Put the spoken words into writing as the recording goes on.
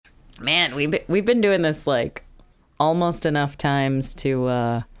Man, we've been doing this like almost enough times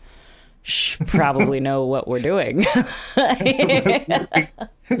to probably know what we're doing.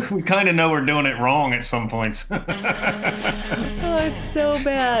 We kind of know we're doing it wrong at some points. Oh, it's so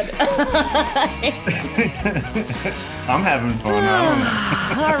bad. I'm having fun. I don't know.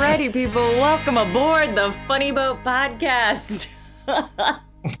 Alrighty, people, welcome aboard the Funny Boat Podcast.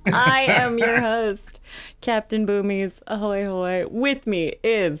 I am your host, Captain Boomies. Ahoy, hoy. With me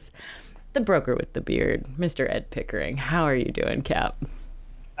is the broker with the beard, Mr. Ed Pickering. How are you doing, Cap?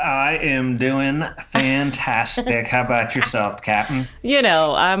 I am doing fantastic. How about yourself, Captain? You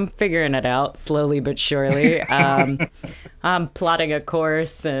know, I'm figuring it out slowly but surely. I'm plotting a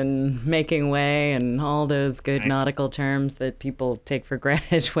course and making way and all those good nautical terms that people take for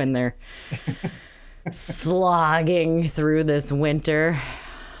granted when they're slogging through this winter.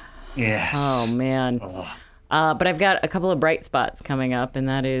 Yes. Oh, man. But I've got a couple of bright spots coming up, and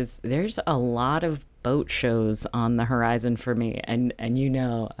that is there's a lot of boat shows on the horizon for me. And you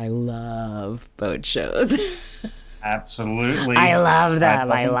know, I love boat shows. Absolutely. I love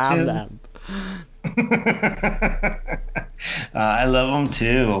them. I love love them them. I love them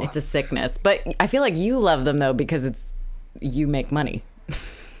too. It's a sickness. But I feel like you love them, though, because you make money.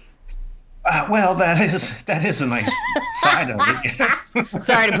 Well, that is a nice side of it. Yes.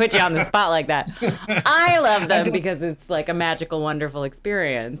 Sorry to put you on the spot like that. I love them because it's like a magical, wonderful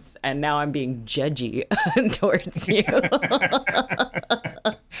experience. And now I'm being judgy towards you.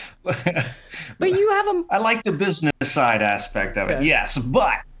 But you have them. I like the business side aspect of it, yes.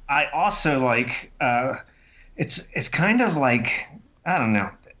 But I also like, it's kind of like, I don't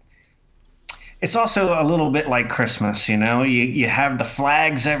know. It's also a little bit like Christmas, you know. You have the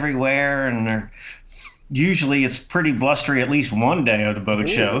flags everywhere, and usually it's pretty blustery at least one day of the boat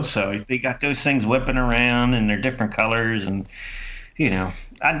show. So they got those things whipping around, and they're different colors, and you know,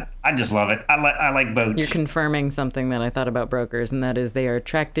 I just love it. I like boats. You're confirming something that I thought about brokers, and that is they are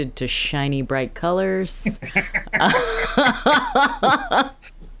attracted to shiny, bright colors.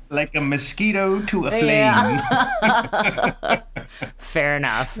 Like a mosquito to a flame. Yeah. Fair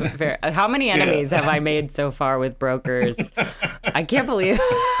enough. Fair. How many enemies have I made so far with brokers? I can't believe.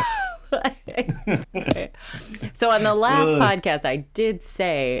 So on the last podcast, I did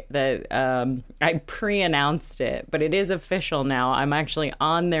say that I pre-announced it, but it is official now. I'm actually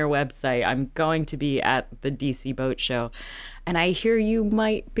on their website. I'm going to be at the DC Boat Show, and I hear you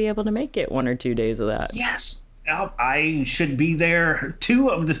might be able to make it 1 or 2 days of that. Yes. I should be there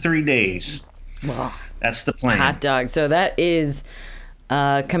 2 of the 3 days. Well, that's the plan. Hot dog. So that is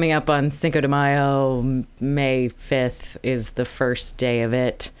coming up on Cinco de Mayo. May 5th is the first day of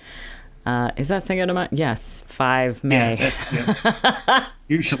it. Is that Cinco de Mayo? Yes, 5 May. Yeah,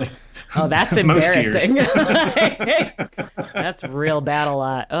 usually. Oh, that's embarrassing. That's real bad a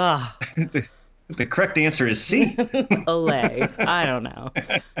lot. Ugh. The correct answer is C. Olé. I don't know.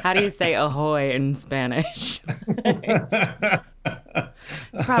 How do you say ahoy in Spanish?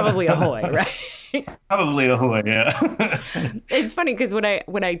 It's probably ahoy, right? Probably ahoy, yeah. It's funny because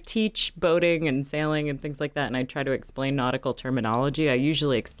when I teach boating and sailing and things like that, and I try to explain nautical terminology, I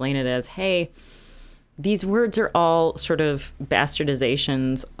usually explain it as, hey, these words are all sort of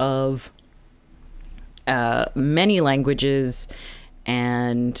bastardizations of many languages,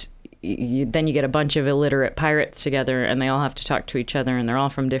 and then you get a bunch of illiterate pirates together, and they all have to talk to each other, and they're all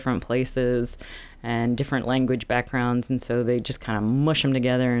from different places and different language backgrounds, and so they just kind of mush them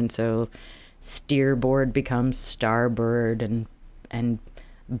together, and so steerboard becomes starboard, and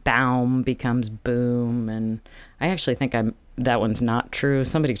baum becomes boom, and I actually think that one's not true.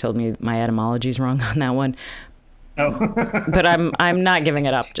 Somebody told me my etymology's wrong on that one. Oh. But I'm not giving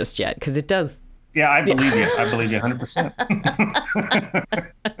it up just yet because it does. Yeah, I believe you. I believe you 100%.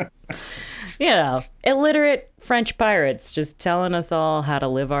 You know, illiterate French pirates just telling us all how to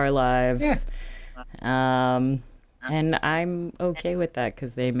live our lives. Yeah. And I'm okay with that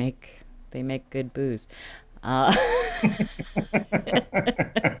because they make good booze.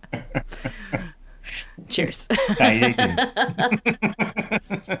 Cheers.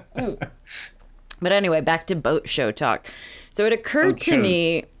 But anyway, back to boat show talk. So it occurred to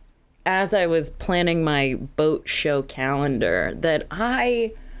me as I was planning my boat show calendar that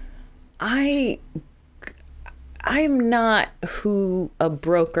I am not who a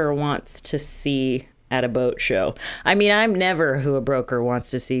broker wants to see at a boat show. I mean, I'm never who a broker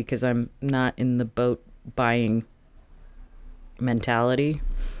wants to see because I'm not in the boat buying mentality.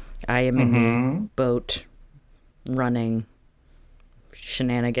 I am in the boat running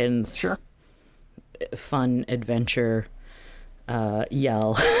shenanigans, fun adventure,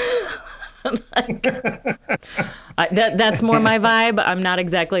 yell That's more my vibe. I'm not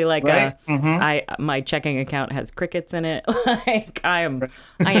exactly like Right? a I my checking account has crickets in it. Like I am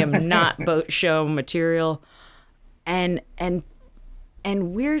not boat show material. And and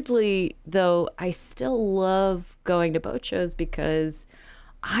weirdly though, I still love going to boat shows because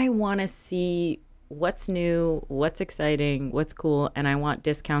I want to see what's new, what's exciting, what's cool, and I want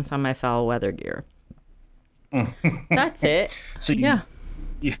discounts on my foul weather gear. That's it. So Yeah.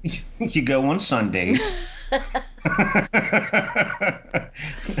 you you go on Sundays.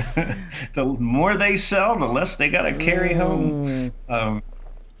 The more they sell, the less they got to carry home. Mm. Um,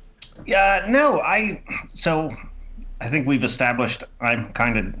 yeah, no, so I think we've established I'm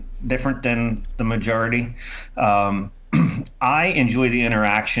kind of different than the majority. Um, I enjoy the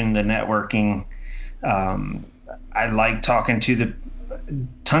interaction, the networking. Um, I like talking to the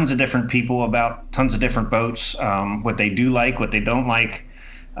tons of different people about tons of different boats, what they do like, what they don't like.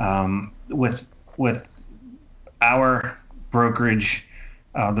 With our brokerage,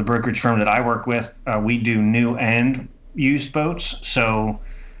 the brokerage firm that I work with, we do new and used boats, so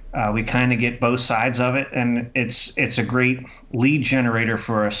we kind of get both sides of it, and it's a great lead generator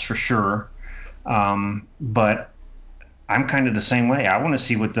for us for sure. But I'm kind of the same way. I want to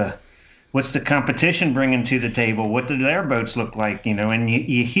see what's the competition bringing to the table? What do their boats look like? And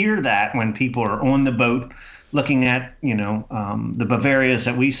you hear that when people are on the boat looking at, the Bavarias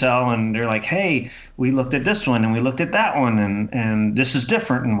that we sell, and they're like, hey, we looked at this one and we looked at that one, and this is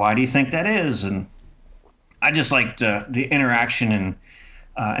different. And why do you think that is? And I just like the interaction,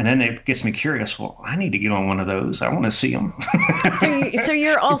 and then it gets me curious. Well, I need to get on one of those. I want to see them. So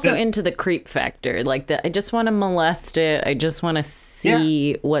you're also into the creep factor, like I just want to molest it. I just want to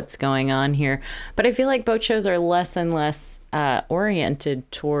see what's going on here. But I feel like boat shows are less and less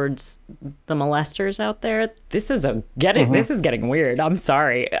oriented towards the molesters out there. This is This is getting weird. I'm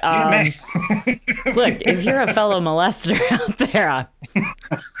sorry. Look, if you're a fellow molester out there.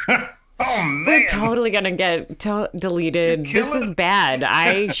 Oh man, we're totally gonna get deleted. This is bad.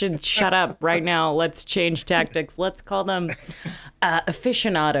 I should shut up right now. Let's change tactics. Let's call them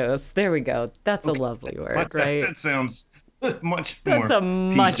aficionados. There we go. That's a lovely word, right? That sounds much more. That's a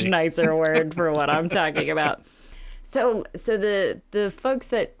much PC. nicer word for what I'm talking about. So the folks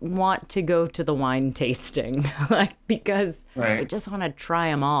that want to go to the wine tasting, like because they just want to try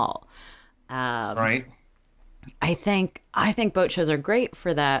them all. Right. I think boat shows are great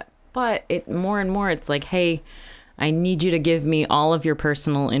for that. But more and more, it's like, hey, I need you to give me all of your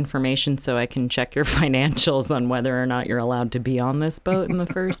personal information so I can check your financials on whether or not you're allowed to be on this boat in the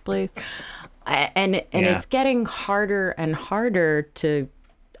first place. And it's getting harder and harder to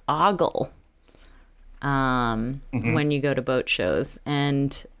ogle when you go to boat shows.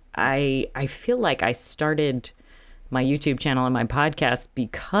 And I feel like I started my YouTube channel and my podcast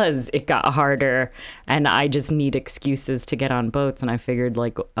because it got harder and I just need excuses to get on boats. And I figured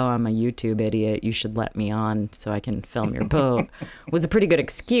like, oh, I'm a YouTube idiot. You should let me on so I can film your boat. Was a pretty good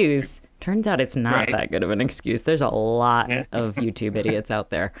excuse. Turns out it's not that good of an excuse. There's a lot of YouTube idiots out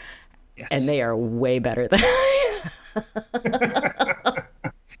there and they are way better than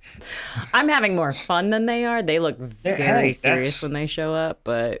I'm having more fun than they are. They look very serious when they show up,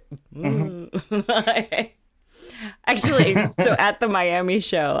 but actually, so at the Miami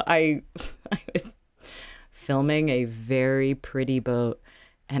show, I was filming a very pretty boat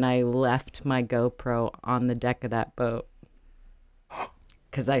and I left my GoPro on the deck of that boat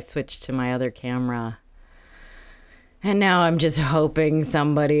because I switched to my other camera. And now I'm just hoping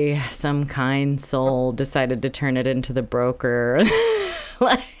somebody, some kind soul, decided to turn it into the broker.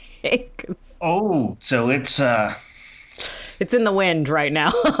 So it's in the wind right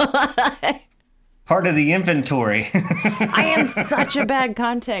now. Part of the inventory. I am such a bad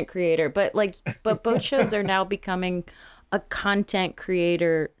content creator, but boat shows are now becoming a content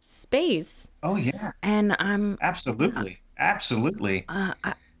creator space. Oh yeah. And I'm absolutely.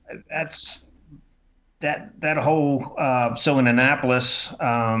 That's that whole so in Annapolis,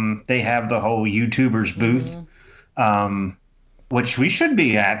 they have the whole YouTubers booth. Which we should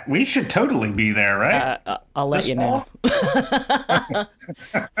be at. We should totally be there, right? I'll let you know.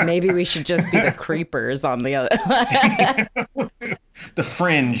 Maybe we should just be the creepers on the other. The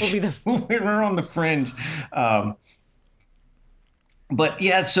fringe. We're on the fringe. But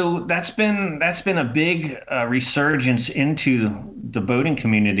yeah, so that's been a big resurgence into the boating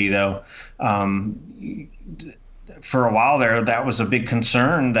community, though. For a while there, that was a big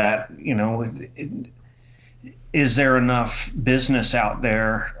concern that is there enough business out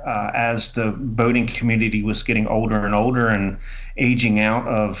there as the boating community was getting older and older and aging out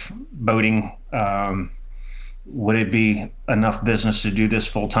of boating would it be enough business to do this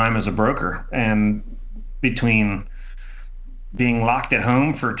full time as a broker? And between being locked at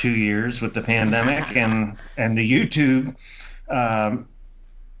home for 2 years with the pandemic and um,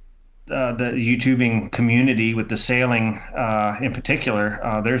 the YouTubing community with the sailing in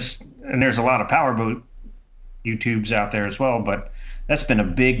particular, there's a lot of powerboat YouTubes out there as well, but that's been a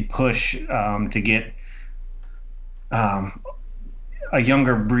big push to get um, a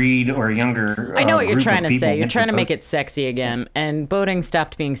younger breed or a younger I know what you're group trying of to people say. You're into trying to make boat. it sexy again, and boating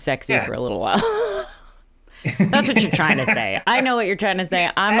stopped being sexy Yeah, for a little while. That's what you're trying to say. I know what you're trying to say.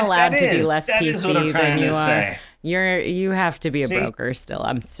 I'm that that allowed to be is less that is what I'm PC than trying you to are. say. You have to be a See, broker still.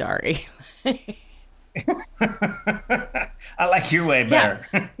 I'm sorry. I like your way Yeah.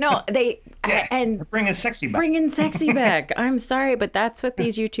 better. No, Yeah, and we're bringing sexy back. bringing sexy back. I'm sorry, but that's what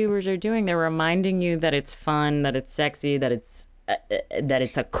these YouTubers are doing. They're reminding you that it's fun, that it's sexy, that it's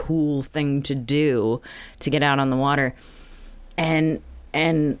a cool thing to do to get out on the water. And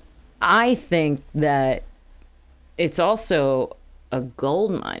I think that it's also a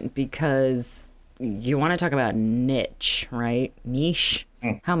gold mine because you want to talk about niche, right? Niche.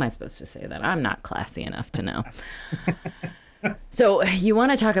 How am I supposed to say that? I'm not classy enough to know. So you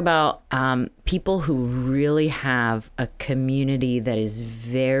want to talk about people who really have a community that is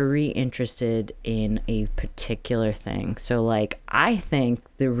very interested in a particular thing. So like, I think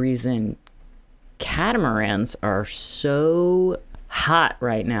the reason catamarans are so hot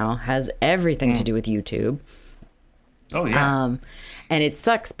right now has everything to do with YouTube. Oh yeah. And it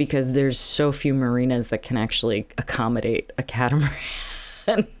sucks because there's so few marinas that can actually accommodate a catamaran.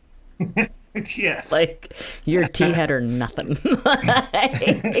 Yes. Like your T head or nothing.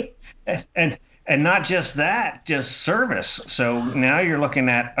 And not just that, just service. So now you're looking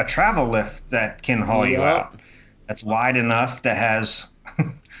at a travel lift that can haul you Yup. out. That's wide enough, that has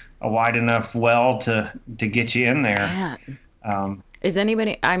a wide enough well to get you in there. Man. Um, Is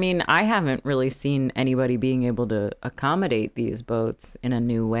anybody, I mean, I haven't really seen anybody being able to accommodate these boats in a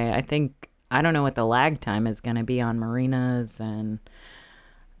new way. I don't know what the lag time is going to be on marinas and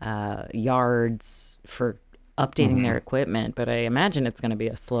yards for updating their equipment, but I imagine it's going to be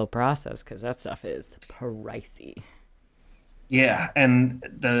a slow process because that stuff is pricey. yeah, and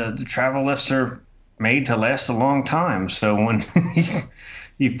the travel lifts are made to last a long time. So when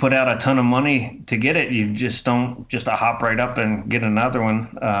you put out a ton of money to get it, you just don't just hop right up and get another one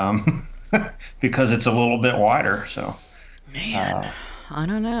because it's a little bit wider. So Man, I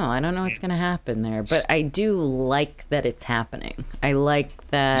don't know. I don't know what's going to happen there, but I do like that it's happening. I like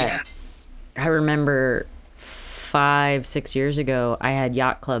that. yeah. I remember 5, 6 years ago, I had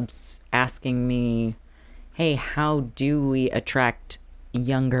yacht clubs asking me, hey, how do we attract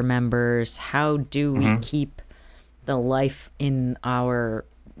younger members? How do we keep the life in our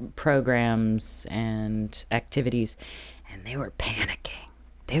programs and activities? And they were panicking.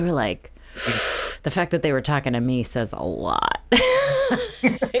 They were like, the fact that they were talking to me says a lot.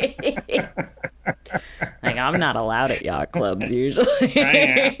 Like, I'm not allowed at yacht clubs usually.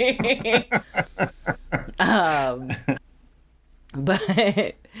 But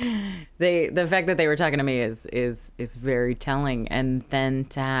the fact that they were talking to me is very telling. And then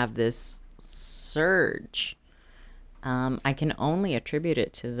to have this surge, I can only attribute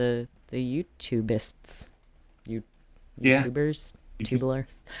it to the YouTubists, Yeah. YouTubers,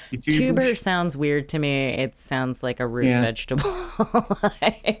 tubulars. YouTubers. Tuber sounds weird to me. It sounds like a root Yeah. vegetable.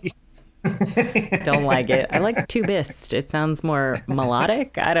 Don't like it. I like tubist. It sounds more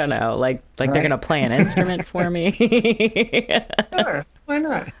melodic. I don't know. Like they're Right. gonna play an instrument for me. Sure, why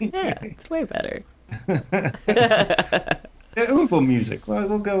not? Yeah, it's way better. Oompa music. Well,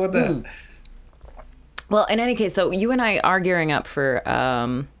 we'll go with that. Well, in any case, so you and I are gearing up for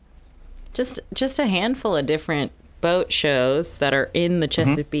just a handful of different boat shows that are in the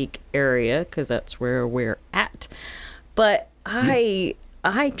Chesapeake area because that's where we're at. But I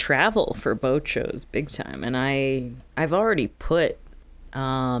travel for boat shows big time, and I've already put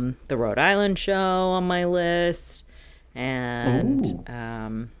the Rhode Island show on my list, and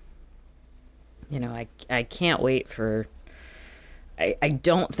I can't wait for. I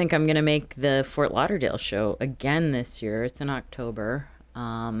don't think I'm gonna make the Fort Lauderdale show again this year. It's in October.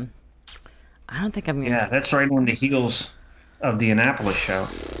 I don't think I'm gonna. Yeah, that's right on the heels of the Annapolis show.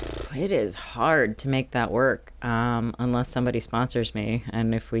 It is hard to make that work unless somebody sponsors me,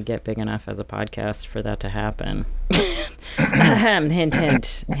 and if we get big enough as a podcast for that to happen. Hint, hint,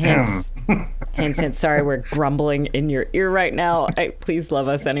 hints, hints, hints. Sorry, we're grumbling in your ear right now. Please love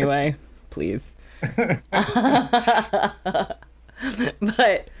us anyway, please.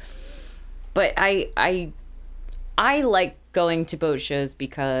 but I like going to boat shows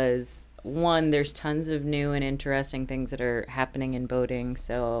because one, there's tons of new and interesting things that are happening in boating.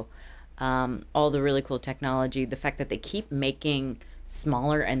 So, all the really cool technology, the fact that they keep making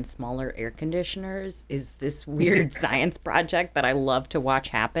smaller and smaller air conditioners is this weird science project that I love to watch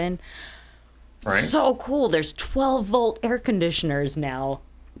happen. Right? So cool. There's 12-volt air conditioners now.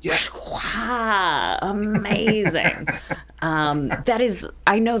 Yeah. Wow, amazing. That is,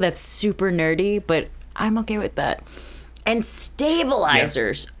 I know that's super nerdy, but I'm okay with that. And Yeah.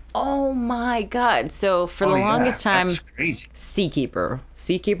 stabilizers. Oh my God. So for the Oh yeah. longest time, That's crazy. Seakeeper.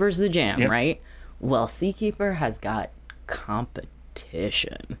 Seakeeper's the jam, Yep. right? Well, Seakeeper has got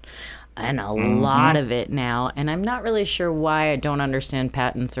competition and a lot Mm-hmm. of it now. And I'm not really sure why. I don't understand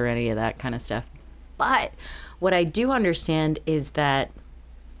patents or any of that kind of stuff. But what I do understand is that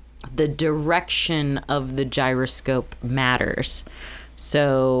the direction of the gyroscope matters.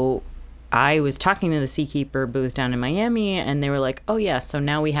 So I was talking to the Seakeeper booth down in Miami, and they were like, oh, yeah, so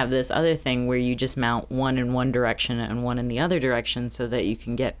now we have this other thing where you just mount one in one direction and one in the other direction so that you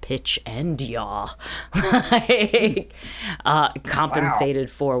can get pitch and yaw like, Wow.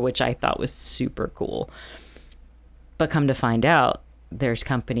 compensated for, which I thought was super cool. But come to find out, there's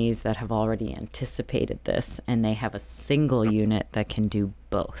companies that have already anticipated this and they have a single unit that can do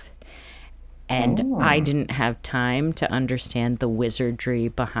both. And I Oh. didn't have time to understand the wizardry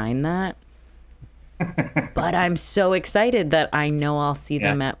behind that. But I'm so excited that I know I'll see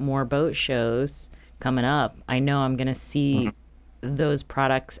Yeah. them at more boat shows coming up. I know I'm going to see Mhm. those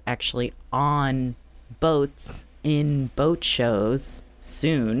products actually on boats in boat shows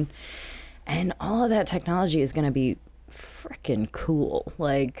soon. And all of that technology is going to be freaking cool.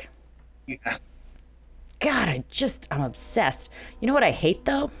 Like, Yeah. God, I'm obsessed. You know what I hate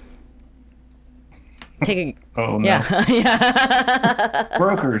though? Taking, Oh yeah, no. yeah.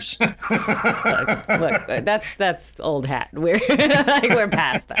 Brokers. Look, that's old hat. We're like we're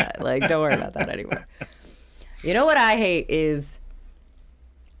past that. Like, don't worry about that anymore. You know what I hate is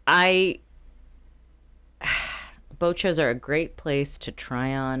I boat shows are a great place to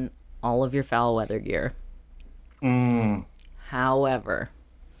try on all of your foul weather gear. Mm. However,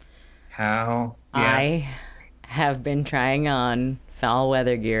 How? Yeah. I have been trying on foul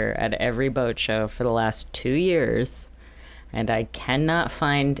weather gear at every boat show for the last 2 years, and I cannot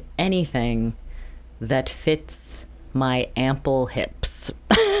find anything that fits my ample hips,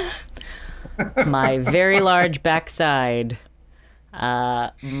 my very large backside,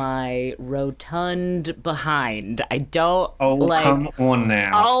 my rotund behind. I don't Oh, like. come on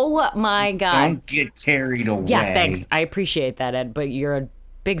now. Oh my God. Don't get carried Yeah, thanks. away. I appreciate that, Ed, but you're a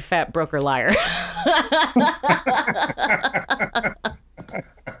big fat broker liar.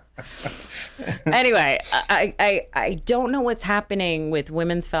 Anyway, I don't know what's happening with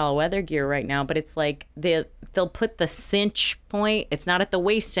women's foul weather gear right now, but it's like they'll put the cinch point. It's not at the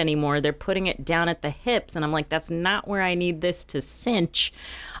waist anymore. They're putting it down at the hips, and I'm like, that's not where I need this to cinch.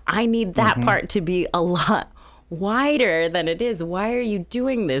 I need that Hmm. part to be a lot wider than it is. Why are you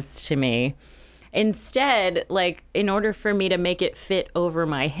doing this to me? Instead, like, in order for me to make it fit over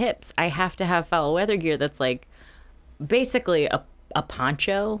my hips, I have to have foul weather gear that's like basically a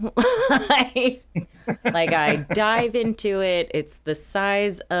poncho. like, like I dive into it, it's the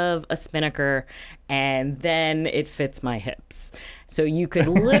size of a spinnaker, and then it fits my hips. So you could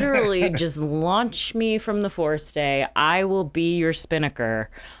literally just launch me from the forestay. I will be your spinnaker.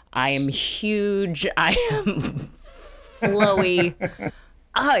 I am huge. I am flowy.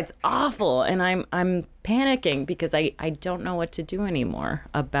 Oh, it's awful, and I'm panicking because I don't know what to do anymore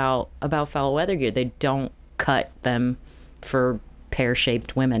about foul weather gear. They don't cut them for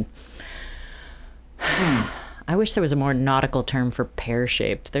pear-shaped women. Hmm. I wish there was a more nautical term for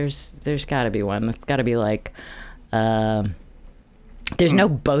pear-shaped. There's got to be one. That's got to be like there's Hmm. no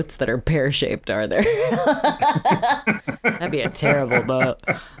boats that are pear-shaped, are there? That'd be a terrible boat.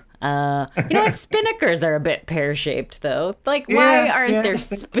 You know what? Spinnakers are a bit pear-shaped, though. Like, why Yeah, aren't yeah. there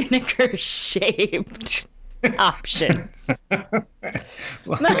spinnaker-shaped options?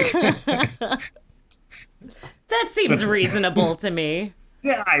 Like, That seems reasonable to me.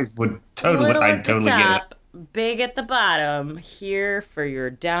 yeah, Little I at the totally get it. top, big at the bottom. Here for your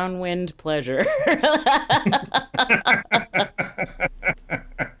downwind pleasure.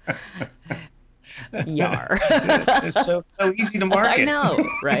 Yar. It's so easy to I market. know,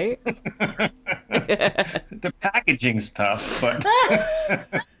 right? The packaging's tough, but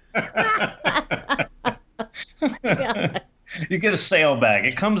Yeah. you get a sail bag.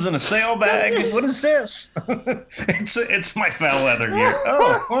 It comes in a sail bag. What is this? It's my foul leather gear.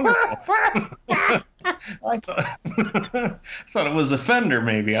 Oh, wonderful. I thought it was a fender,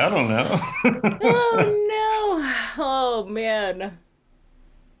 maybe. I don't know. Oh no. Oh man.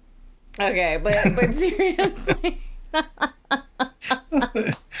 Okay, but seriously.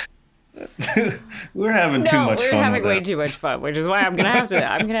 We're having too No, much we're fun having with way that. too much fun, which is why I'm gonna have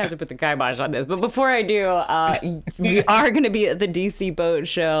to put the kibosh on this. But before I do, we are gonna be at the DC Boat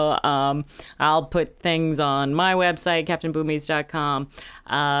Show. I'll put things on my website, CaptainBoomies.com.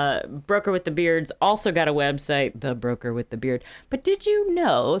 Broker with the Beard's also got a website, The Broker with the Beard. But did you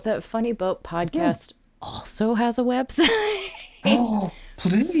know that Funny Boat Hmm. Podcast also has a website? Oh,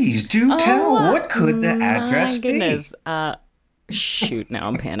 please do tell. Oh What could the my address goodness. be? Shoot, now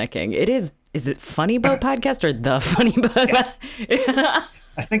I'm panicking. Is it Funny Boat Podcast or the Funny Yes. Boat?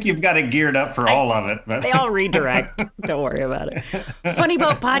 I think you've got it geared up for I, all of it, but they all redirect. Don't worry about it.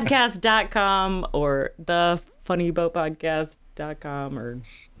 Funnyboatpodcast.com or thefunnyboatpodcast.com or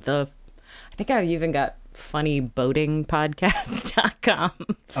the I think I've even got funnyboatingpodcast.com.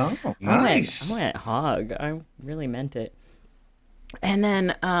 oh, I nice. went hog. I really meant it. And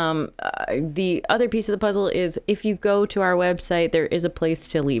then the other piece of the puzzle is if you go to our website, there is a place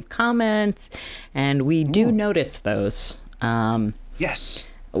to leave comments, and we do Ooh, notice those. yes.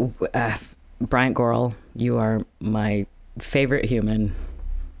 Bryant Gorel, you are my favorite human.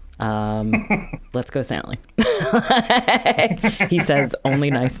 Let's go sailing. He says only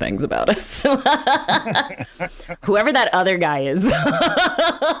nice things about us. Whoever that other guy is.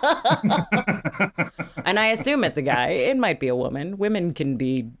 And I assume it's a guy. It might be a woman. Women can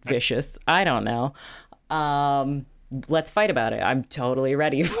be vicious. I don't know. Let's fight about it. I'm totally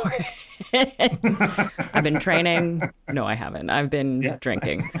ready for it. I've been training. No, I haven't. I've been Yeah.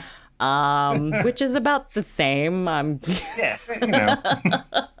 drinking, which is about the same. I'm Yeah, you know.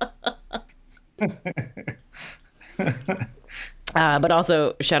 But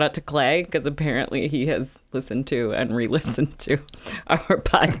also shout out to Clay because apparently he has listened to and re-listened to our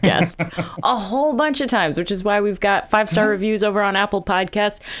podcast a whole bunch of times, which is why we've got 5-star reviews over on Apple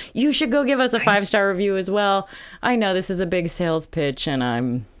Podcasts. You should go give us a Nice. 5-star review as well. I know this is a big sales pitch, and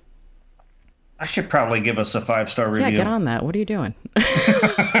I should probably give us a 5-star yeah, review. get on that. What are you doing?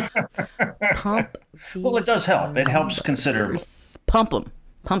 Pump Well, it these does help. It helps considerably. numbers. Pump them.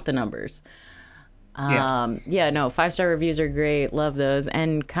 Pump the numbers. Yeah. Yeah, no, 5-star reviews are great. Love those.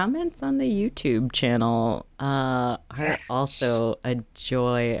 And comments on the YouTube channel are also a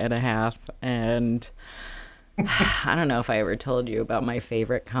joy and a half. And I don't know if I ever told you about my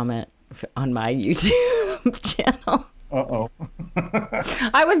favorite comment on my YouTube channel. Uh-oh.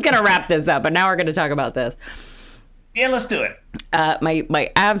 I was going to wrap this up, but now we're going to talk about this. Yeah, let's do it.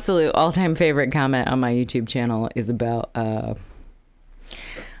 My absolute all-time favorite comment on my YouTube channel is about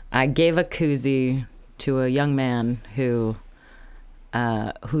I gave a koozie to a young man whose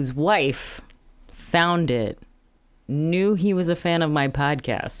wife found it, knew he was a fan of my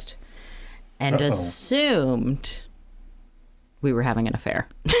podcast, and Uh-oh. assumed we were having an affair.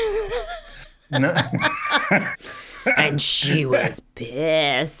 No. And she was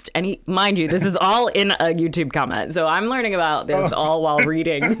pissed. And mind you, this is all in a YouTube comment. So I'm learning about this all while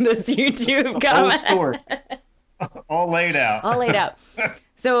reading this YouTube Whole comment. story. All laid out. All laid out.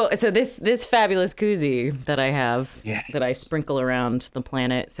 So this fabulous koozie that I have, Yes. that I sprinkle around the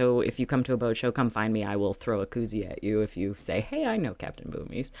planet. So if you come to a boat show, come find me. I will throw a koozie at you if you say, "Hey, I know Captain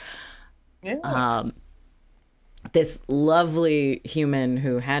Boomies." Yeah. This lovely human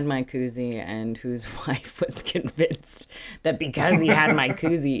who had my koozie and whose wife was convinced that because he had my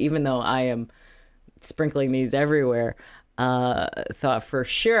koozie, even though I am sprinkling these everywhere, thought for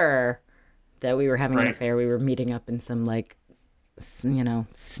sure that we were having an Right. affair. We were meeting up in some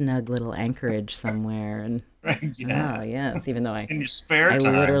snug little anchorage somewhere. And Right, yeah. oh yes, even though In your spare I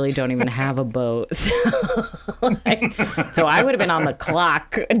time. literally don't even have a boat. So I would have been on the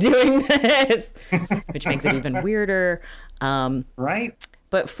clock doing this, which makes it even weirder. Right?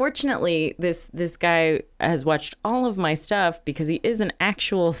 But fortunately, this guy has watched all of my stuff because he is an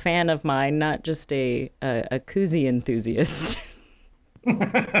actual fan of mine, not just a koozie enthusiast. I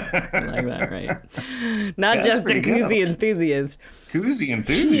like that, right? Not That's just a pretty koozie good. enthusiast. Koozie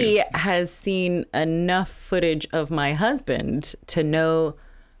enthusiast. He has seen enough footage of my husband to know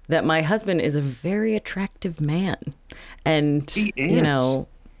that my husband is a very attractive man. And, He is.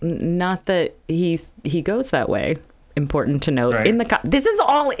 not that he goes that way. Important to note. Right. This is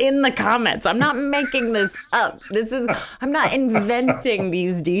all in the comments. I'm not making this up. I'm not inventing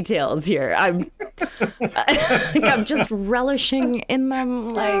these details here. I'm just relishing in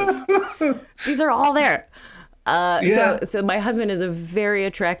them. Like, these are all there. Yeah. So my husband is a very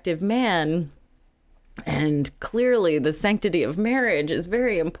attractive man, and clearly the sanctity of marriage is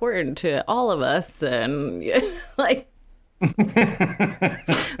very important to all of us. And like, this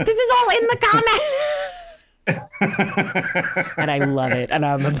is all in the comments. And I love it. And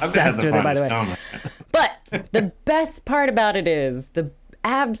I'm I'm gonna have obsessed to with it, find by the this way. comment. But the best part about it is, the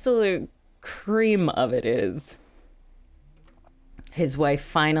absolute cream of it is, his wife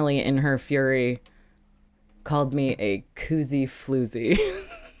finally, in her fury, called me a koozie floozy.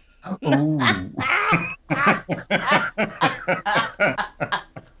 Ooh.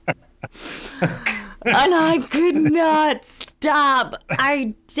 And I could not stop.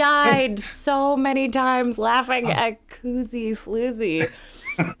 I died so many times laughing at koozie floozy.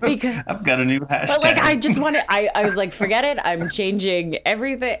 Because, I've got a new hashtag. but like, I just wanted, I was like, forget it. I'm changing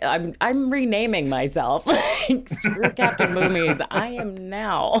everything. I'm renaming myself. Like, screw Captain Moomies. I am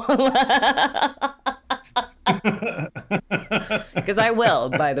now. Because I will,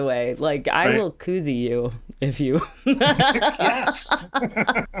 by the way. Like, I Right. will koozie you if you Yes.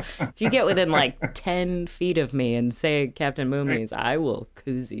 if you get within like 10 feet of me and say Captain Moomies, I will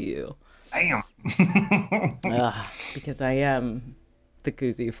koozie you. Damn. Because I am the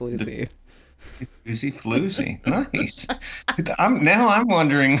koozie floozy. Floozy floozy. Nice. I'm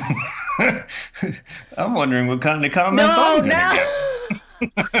wondering I'm wondering what kind of comments I'm gonna get.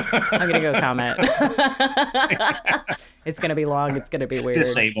 I'm gonna go comment. It's gonna be long. It's gonna be weird.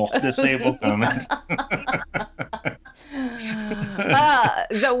 Disable comment.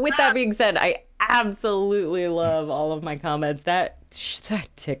 So with that being said, I absolutely love all of my comments. That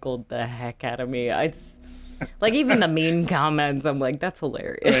tickled the heck out of me. It's like, even the mean comments, I'm like, that's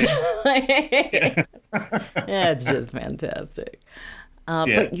hilarious. Right. Yeah, it's just fantastic. Yeah.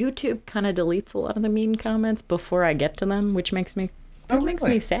 But YouTube kind of deletes a lot of the mean comments before I get to them, which makes me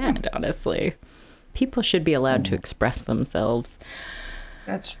sad, honestly. People should be allowed to express themselves.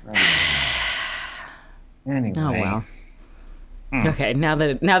 That's right. Anyway. Oh well. Okay, now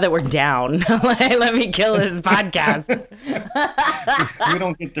that we're down, let me kill this podcast. We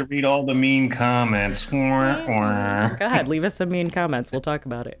don't get to read all the mean comments. Go ahead, leave us some mean comments. We'll talk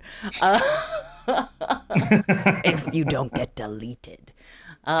about it. If you don't get deleted.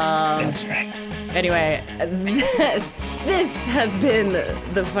 That's right. Anyway, this has been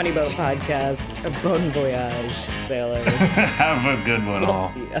the Funny Boat Podcast. Bon voyage, sailors. Have a good one, We'll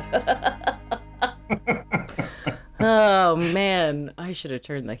all. see ya. Oh man, I should have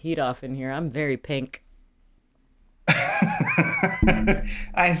turned the heat off in here. I'm very pink. I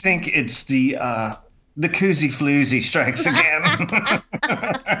think it's the koozie floozy strikes again.